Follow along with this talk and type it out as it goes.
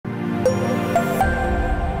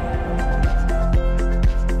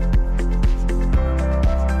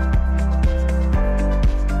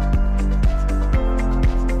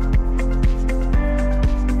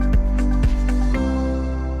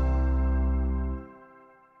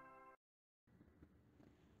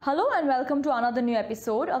Hello and welcome to another new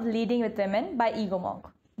episode of Leading with Women by Ego Monk.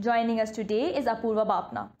 Joining us today is Apoorva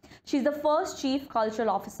Bapna. She's the first Chief Cultural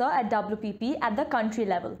Officer at WPP at the country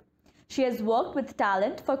level. She has worked with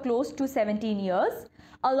talent for close to 17 years.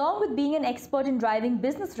 Along with being an expert in driving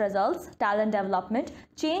business results, talent development,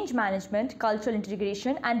 change management, cultural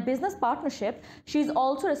integration, and business partnership, she is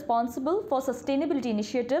also responsible for sustainability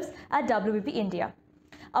initiatives at WPP India.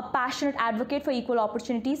 A passionate advocate for equal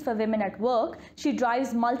opportunities for women at work, she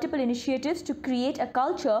drives multiple initiatives to create a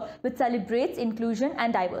culture which celebrates inclusion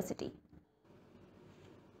and diversity.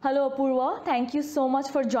 Hello Apoorva, thank you so much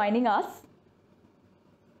for joining us.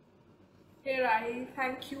 Hey Rahi,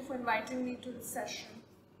 thank you for inviting me to this session.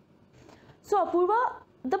 So Apoorva,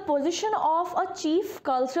 the position of a Chief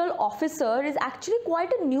Cultural Officer is actually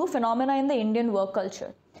quite a new phenomenon in the Indian work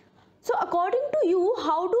culture. So according to you,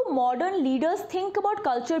 how do modern leaders think about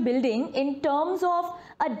culture building in terms of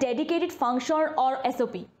a dedicated function or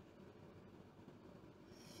SOP?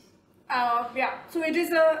 So it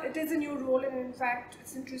is a new role, and in fact,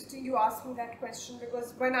 it's interesting you asked me that question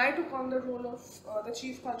because when I took on the role of the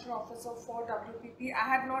Chief Culture Officer for WPP, I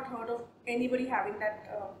had not heard of anybody having that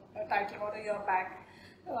title about a year back.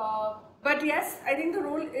 But yes, I think the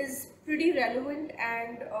role is pretty relevant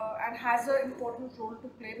and has an important role to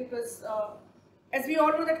play because as we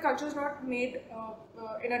all know that culture is not made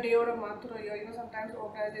in a day or a month or a year. Sometimes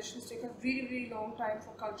organizations take a really long time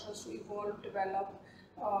for cultures to evolve, develop,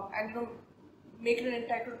 and make it an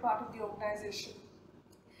integral part of the organization.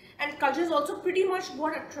 And culture is also pretty much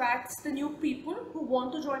what attracts the new people who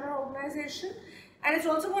want to join our organization, and it's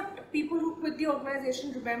also what people who quit the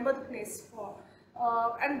organization remember the place for.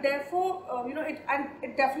 And therefore,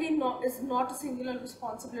 it definitely is not a singular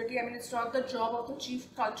responsibility. I mean, it's not the job of the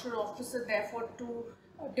Chief Cultural Officer, therefore, to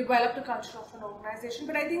develop the culture of an organization.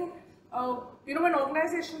 But I think, when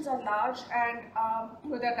organizations are large and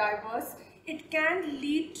they're diverse, it can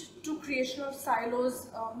lead to creation of silos,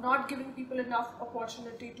 not giving people enough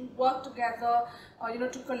opportunity to work together,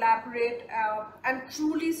 to collaborate and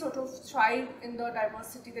truly sort of thrive in the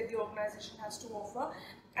diversity that the organization has to offer.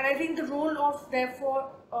 And I think the role of, therefore,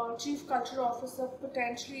 Chief Cultural Officer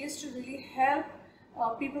potentially is to really help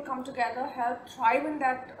people come together, help thrive in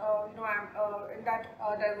that,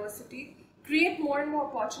 diversity, create more and more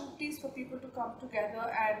opportunities for people to come together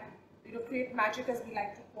and, create magic, as we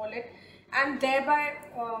like to call it, and thereby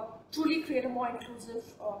truly create a more inclusive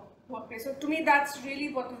workplace. So to me, that's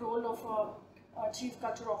really what the role of a Chief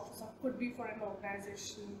Cultural Officer could be for an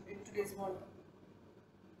organization in today's world.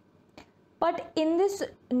 But in this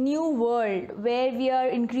new world where we are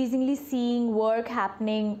increasingly seeing work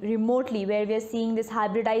happening remotely, where we are seeing this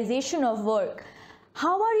hybridization of work,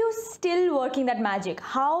 how are you still working that magic?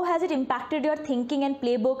 How has it impacted your thinking and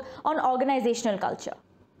playbook on organizational culture?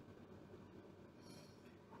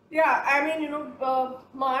 Yeah, I mean,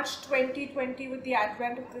 March 2020, with the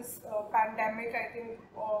advent of this pandemic, I think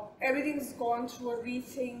everything's gone through a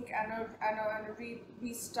rethink and a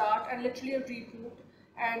restart and literally a reboot.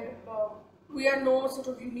 And we are no sort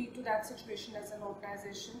of unique to that situation as an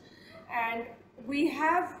organization. And we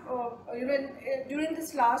have, during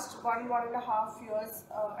this last one and a half years,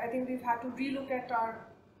 I think we've had to relook at our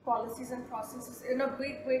policies and processes in a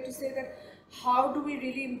big way to say that how do we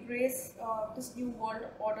really embrace this new world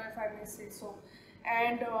order, if I may say so.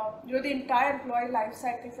 And the entire employee life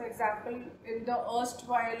cycle, for example, in the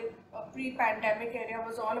erstwhile pre-pandemic area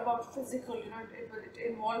was all about physical. It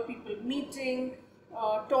involved people meeting,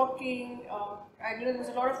 talking, and there was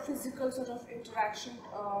a lot of physical sort of interaction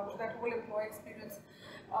to that whole employee experience.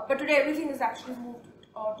 But today everything is actually moved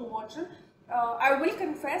to virtual. I will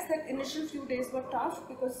confess that initial few days were tough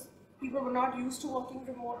because people were not used to working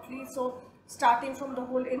remotely. So starting from the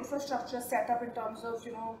whole infrastructure setup in terms of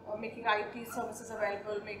making IT services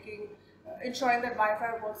available, ensuring that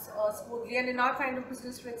Wi-Fi works smoothly. And in our kind of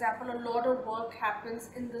business, for example, a lot of work happens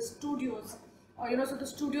in the studios. So the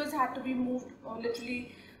studios had to be moved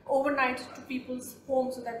literally overnight to people's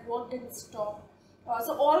homes so that work didn't stop.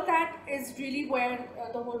 So all that is really where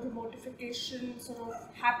the whole remotification sort of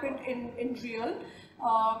happened in real.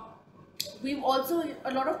 We've also,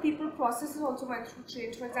 a lot of people processes also went through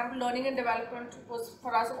change. For example, learning and development was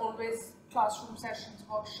for us always classroom sessions,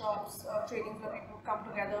 workshops, trainings where people would come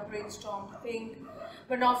together, brainstorm, think.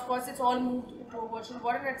 But now, of course, it's all moved into a virtual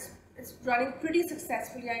world, and it's running pretty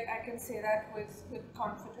successfully. I can say that with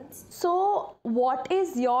confidence. So what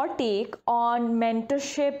is your take on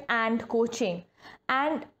mentorship and coaching,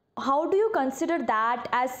 and how do you consider that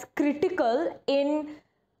as critical in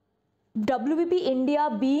WPP India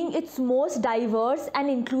being its most diverse and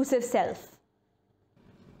inclusive self?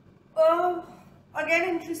 again,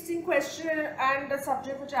 interesting question and a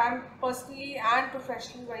subject which I'm personally and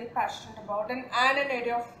professionally very passionate about, and an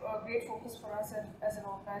area of great focus for us as an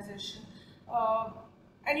organization.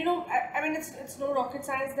 And I mean, it's no rocket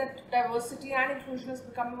science that diversity and inclusion is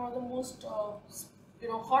becoming one of the most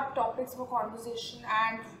hot topics for conversation,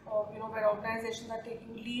 and where organizations are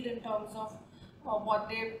taking lead in terms of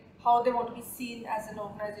how they want to be seen as an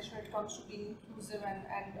organization when it comes to being inclusive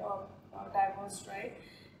and diverse, right?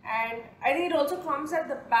 And I think it also comes at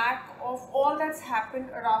the back of all that's happened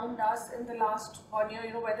around us in the last 1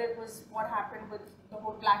 year, whether it was what happened with the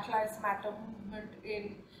whole Black Lives Matter movement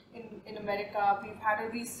in America. We've had a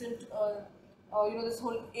recent, this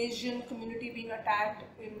whole Asian community being attacked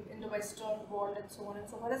in the Western world, and so on and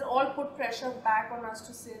so forth. That's all put pressure back on us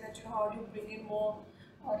to say that, how do you bring in more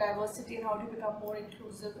diversity, and how do you become more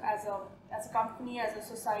inclusive as a company, as a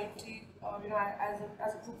society,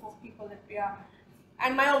 as a group of people that we are.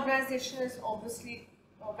 And my organization is obviously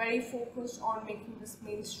very focused on making this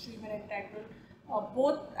mainstream and integral,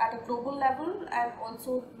 both at a global level and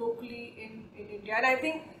also locally in India. And I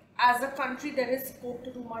think as a country, there is scope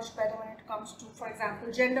to do much better when it comes to, for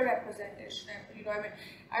example, gender representation.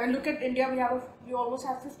 I mean, look at India. We almost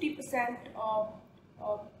have 50%.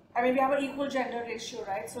 We have an equal gender ratio,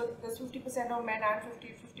 right? So there's 50% of men and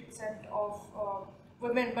 50% of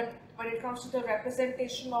women. But when it comes to the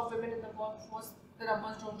representation of women in the workforce, the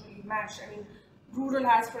numbers don't really match. I mean, rural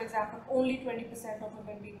has, for example, only 20% of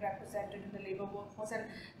women being represented in the labor workforce, and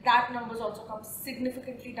that numbers also come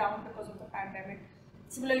significantly down because of the pandemic.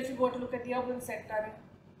 Similarly, if you go to look at the urban sector, I mean,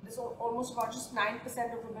 there's almost about just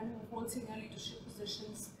 9% of women who hold senior leadership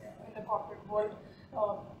positions in the corporate world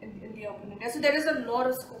in the urban India. So there is a lot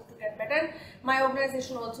of scope to get better. And my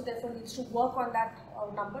organization also therefore needs to work on that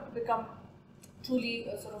number to become truly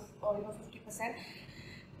 50%.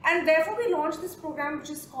 And therefore, we launched this program which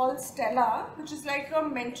is called Stella, which is like a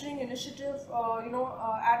mentoring initiative,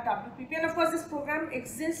 at WPP. And of course, this program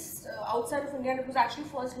exists outside of India. And it was actually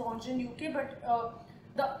first launched in UK, but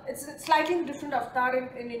it's a slightly different avatar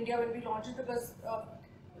in India when we launched it, because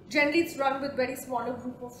generally it's run with very smaller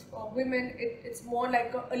group of women. It's more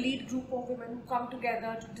like a lead group of women who come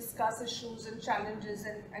together to discuss issues and challenges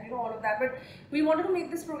and all of that. But we wanted to make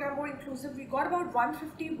this program more inclusive. We got about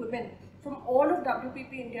 150 women from all of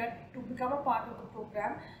WPP India to become a part of the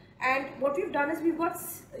program. And what we've done is we've got,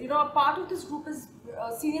 a part of this group is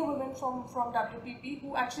senior women from WPP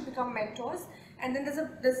who actually become mentors. And then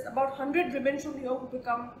there's about 100 women from here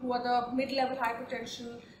who are the mid-level high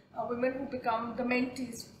potential women who become the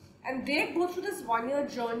mentees. And they go through this 1-year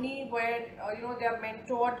journey where, they are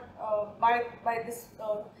mentored by this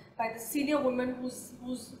senior woman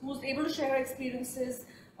who's able to share her experiences,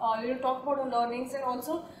 talk about her learnings, and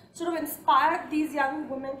also sort of inspire these young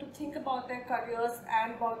women to think about their careers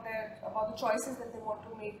and about the choices that they want to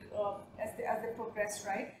make as they progress,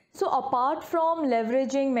 right? So apart from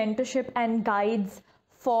leveraging mentorship and guides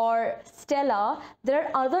for Stella, there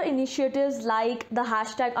are other initiatives like the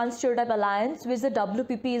 #Unstereotype Alliance, which the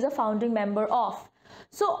WPP is a founding member of.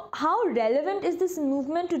 So how relevant is this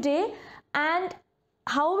movement today, and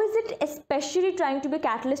how is it especially trying to be a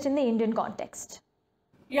catalyst in the Indian context?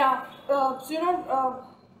 Yeah, the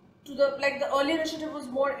earlier initiative was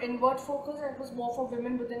more inward focused, and it was more for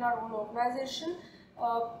women within our own organization.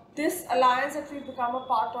 This alliance that we've become a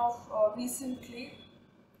part of recently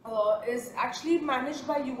is actually managed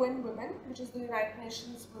by UN Women, which is the United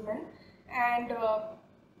Nations Women, and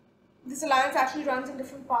this alliance actually runs in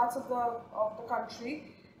different parts of the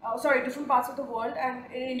country. Different parts of the world, and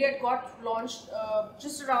in India it got launched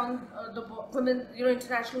just around the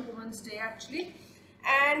International Women's Day actually.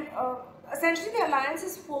 And essentially the alliance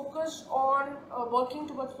is focused on working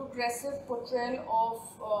towards progressive portrayal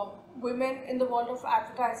of women in the world of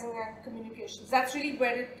advertising and communications. That's really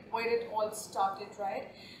where it all started, right?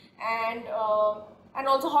 And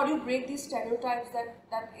also, how do you break these stereotypes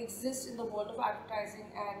that exist in the world of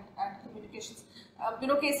advertising and communications?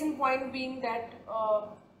 Case in point being that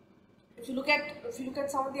if you look at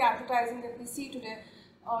some of the advertising that we see today,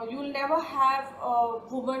 you will never have a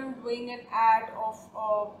woman doing an ad of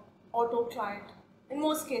auto client. In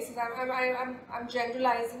most cases, I'm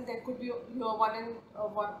generalizing. There could be one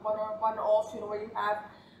off, where you have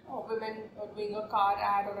women doing a car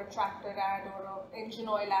ad or a tractor ad or an engine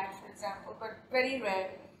oil ad, for example, but very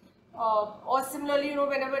rare. Or similarly,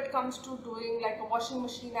 whenever it comes to doing like a washing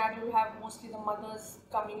machine ad, you'll have mostly the mothers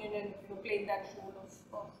coming in and playing that role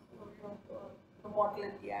of the model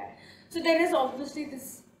in the ad. So there is obviously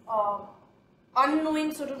this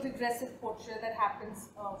unknowing sort of regressive portrayal that happens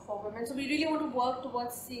for women. So we really want to work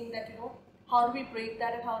towards seeing that, how do we break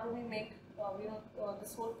that, and how do we make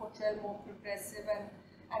this whole portrayal more progressive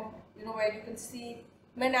and where you can see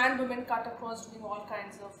men and women cut across doing all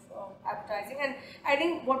kinds of advertising. And I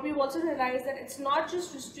think what we've also realized that it's not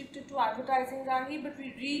just restricted to advertising, Rahi, but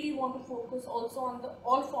we really want to focus also on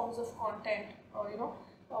all forms of content.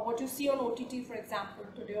 What you see on OTT, for example,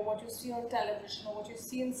 today, or what you see on television, or what you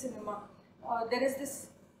see in cinema. There is this.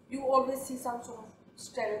 You always see some sort of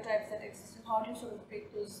stereotypes that exist, and how do you sort of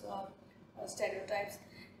break those stereotypes?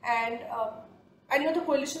 And the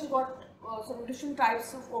coalition's got sort of different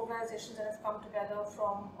types of organizations that have come together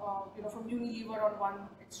from Unilever on one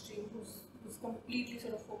extreme, who's completely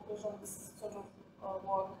sort of focused on this sort of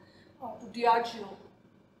work, to Diageo,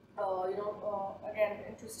 again,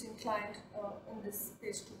 interesting client in this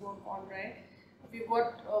space to work on, right? We've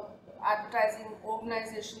got advertising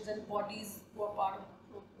organizations and bodies who are part of,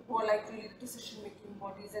 who are like really decision-making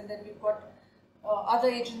bodies, and then we've got other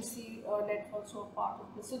agency networks who are part of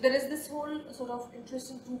this. So there is this whole sort of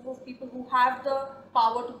interesting group of people who have the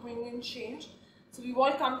power to bring in change. So we've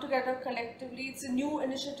all come together collectively. It's a new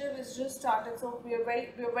initiative. It's just started. So we are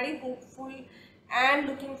very hopeful and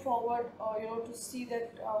looking forward, to see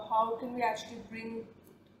that how can we actually bring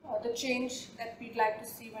the change that we'd like to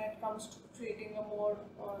see when it comes to creating a more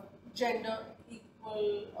gender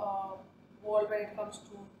equal world when it comes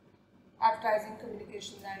to advertising,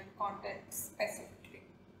 communications and content specifically.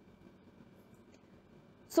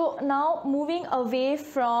 So now moving away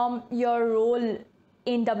from your role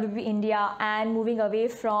in WPP India and moving away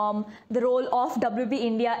from the role of WPP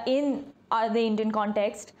India in the Indian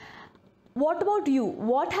context, what about you?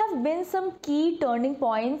 What have been some key turning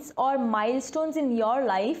points or milestones in your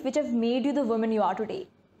life which have made you the woman you are today?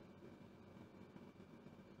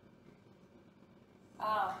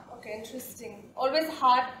 Okay, interesting. Always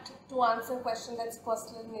hard to answer a question that's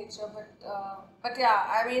personal in nature, but yeah,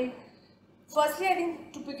 I mean, firstly, I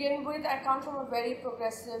think to begin with, I come from a very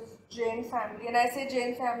progressive Jain family, and I say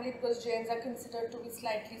Jain family because Jains are considered to be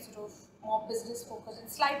slightly sort of more business focused and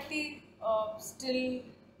slightly still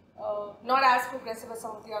not as progressive as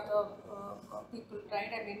some of the other people,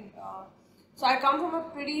 right? I mean, so I come from a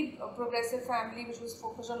pretty progressive family which was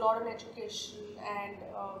focused a lot on education, and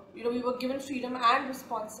we were given freedom and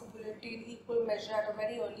responsibility in equal measure at a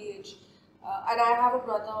very early age. And I have a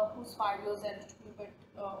brother who's 5 years older than me, but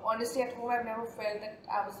honestly at home I've never felt that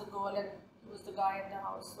I was the girl and he was the guy in the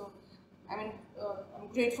house. So I mean, I'm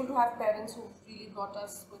grateful to have parents who really brought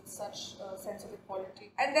us with such a sense of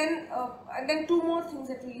equality. And then two more things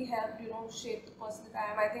that really helped, shape the person that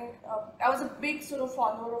I am. I think I was a big sort of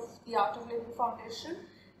follower of the Art of Living Foundation,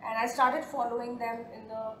 and I started following them in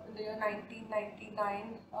the year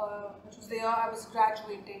 1999, which was the year I was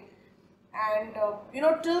graduating. And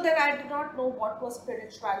till then I did not know what was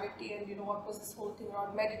spirituality and what was this whole thing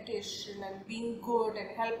around meditation and being good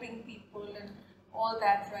and helping people and all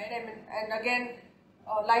that, right? I mean, and again,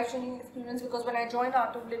 life-changing experience, because when I joined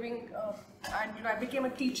Art of Living, and I became a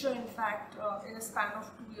teacher, in fact, in a span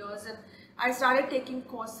of 2 years, and I started taking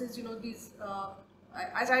courses.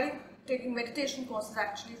 I started taking meditation courses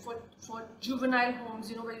actually for juvenile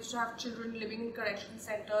homes. Where you used to have children living in correction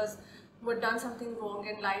centers who had done something wrong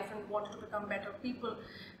in life and wanted to become better people.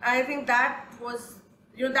 And I think that was,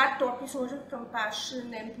 that taught me so much of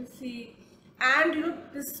compassion, empathy, and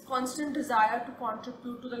this constant desire to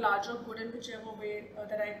contribute to the larger good in whichever way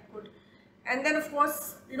that I could. And then of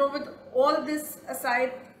course, with all this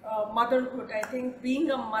aside, motherhood, I think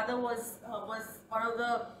being a mother was one of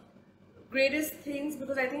the greatest things,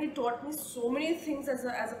 because I think it taught me so many things as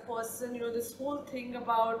a person. This whole thing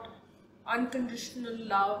about unconditional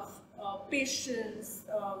love, patience,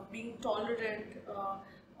 being tolerant,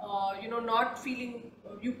 not feeling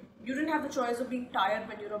you didn't have the choice of being tired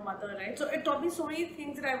when you're a mother, right? So it taught me so many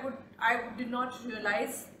things that I did not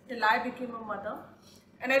realize till I became a mother.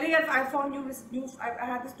 And I think I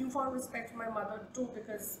had this newfound respect for my mother too,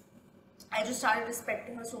 because I just started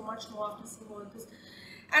respecting her so much more after seeing all this.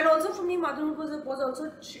 And also for me, motherhood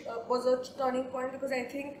was a turning point, because I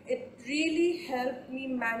think it really helped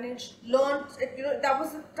me learn. That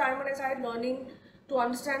was the time when I started learning to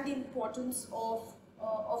understand the importance of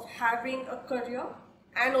having a career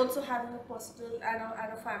and also having a personal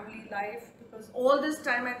and a family life. Because all this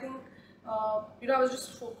time, I think, I was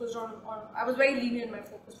just focused on I was very linear in my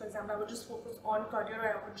focus. For example, I would just focus on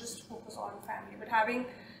career, I would just focus on family. But having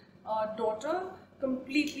a daughter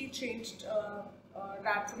completely changed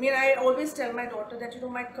that for me. And I always tell my daughter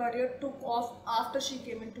that my career took off after she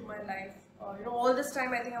came into my life. All this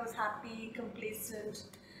time I think I was happy, complacent,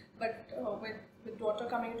 but with daughter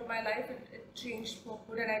coming into my life, it changed for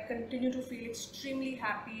good, and I continue to feel extremely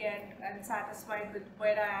happy and satisfied with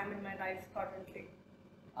where I am in my life currently.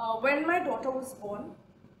 When my daughter was born,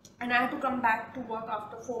 and I had to come back to work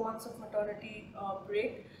after 4 months of maternity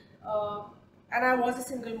break, and I was a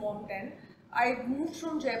single mom then. I moved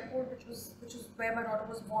from Jaipur, which was where my daughter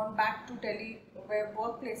was born, back to Delhi, where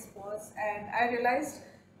workplace was, and I realized,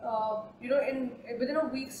 in within a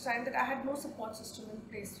week's time that I had no support system in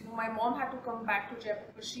place. My mom had to come back to Jaipur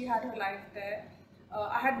because she had her life there.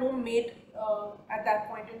 I had no maid at that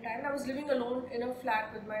point in time. I was living alone in a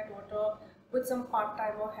flat with my daughter, with some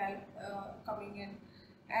part-time or help coming in,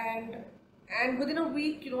 and within a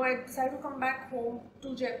week, I decided to come back home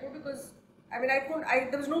to Jaipur because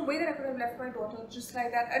there was no way that I could have left my daughter just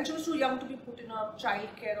like that, and she was too young to be put in a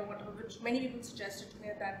childcare or whatever, which many people suggested to me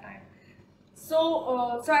at that time.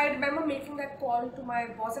 So I remember making that call to my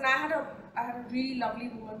boss, and I had a really lovely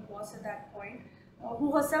woman boss at that point,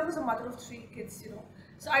 who herself was a mother of 3 kids.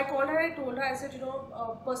 So I called her. I told her, I said,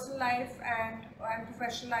 personal life and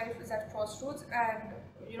professional life is at crossroads, and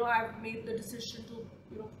I've made the decision to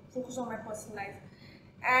focus on my personal life.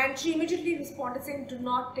 And she immediately responded saying, do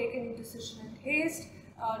not take any decision in haste.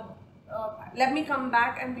 Let me come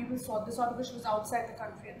back and we will sort this out, because she was outside the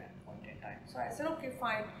country at that point in time. So I said, okay,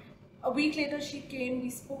 fine. A week later she came, we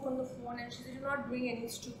spoke on the phone, and she said, you're not doing any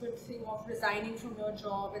stupid thing of resigning from your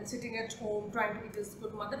job and sitting at home trying to be this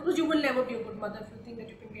good mother, because you will never be a good mother if you think that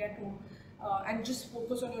you can be at home and just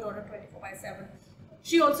focus on your daughter 24/7.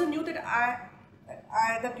 She also knew that I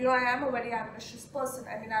am a very ambitious person.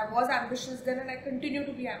 I was ambitious then, and I continue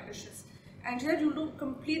to be ambitious. And she said, you'll do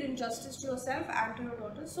complete injustice to yourself and to your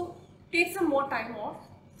daughter. So take some more time off,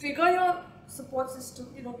 figure your support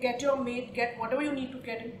system, get your maid, get whatever you need to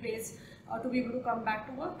get in place to be able to come back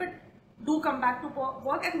to work. But do come back to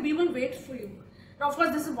work, and we will wait for you. Now, of course,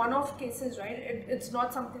 this is one-off cases, right? It's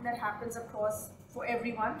not something that happens across for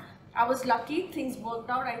everyone. I was lucky, things worked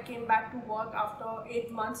out. I came back to work after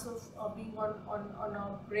 8 months of being on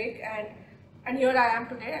a break, and here I am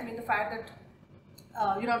today. The fact that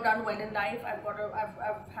I've done well in life.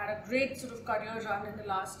 I've had a great sort of career run in the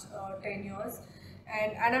last 10 years,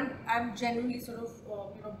 and I'm genuinely sort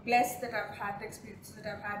of blessed that I've had the experiences that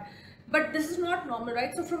I've had. But this is not normal,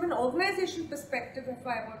 right? So from an organization perspective, if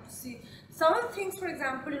I want to see some of the things, for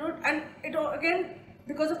example, and again,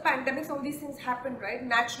 because of pandemic, some of these things happened, right?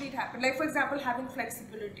 Naturally it happened. Like, for example, having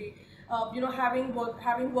flexibility, having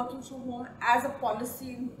working from home as a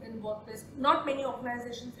policy in workplace. Not many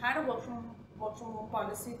organizations had a work from home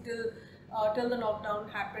policy till the lockdown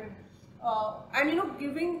happened. And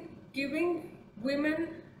giving women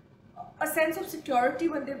a sense of security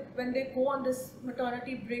when they go on this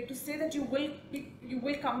maternity break, to say that you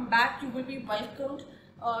will come back, you will be welcomed.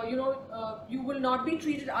 You will not be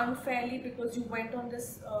treated unfairly because you went on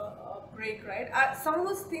this break, right? Some of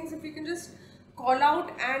those things, if we can just call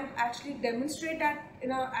out and actually demonstrate that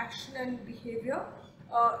in our action and behavior,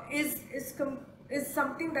 is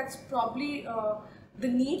something that's probably the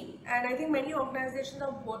need, and I think many organizations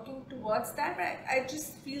are working towards that. But I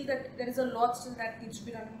just feel that there is a lot still that needs to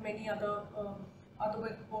be done in many other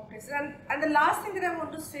workplaces. And the last thing that I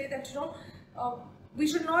want to say, that we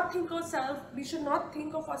should not think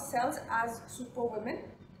of ourselves as superwomen.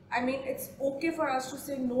 It's okay for us to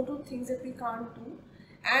say no to things that we can't do,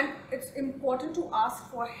 and it's important to ask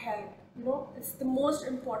for help. It's the most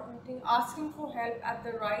important thing, asking for help at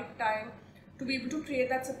the right time to be able to create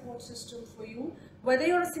that support system for you, whether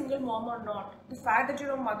you're a single mom or not. The fact that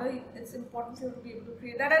you're a mother, it's important for you to be able to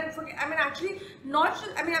create that. And actually, not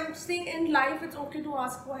just, I'm saying in life, it's okay to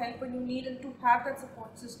ask for help when you need, and to have that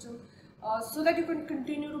support system so that you can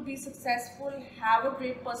continue to be successful, have a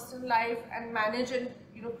great personal life, and manage and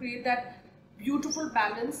create that beautiful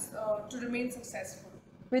balance to remain successful.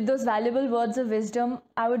 With those valuable words of wisdom,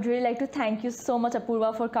 I would really like to thank you so much,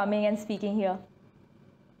 Apoorva, for coming and speaking here.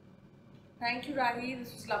 Thank you, Rahi.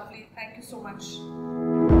 This was lovely. Thank you so much.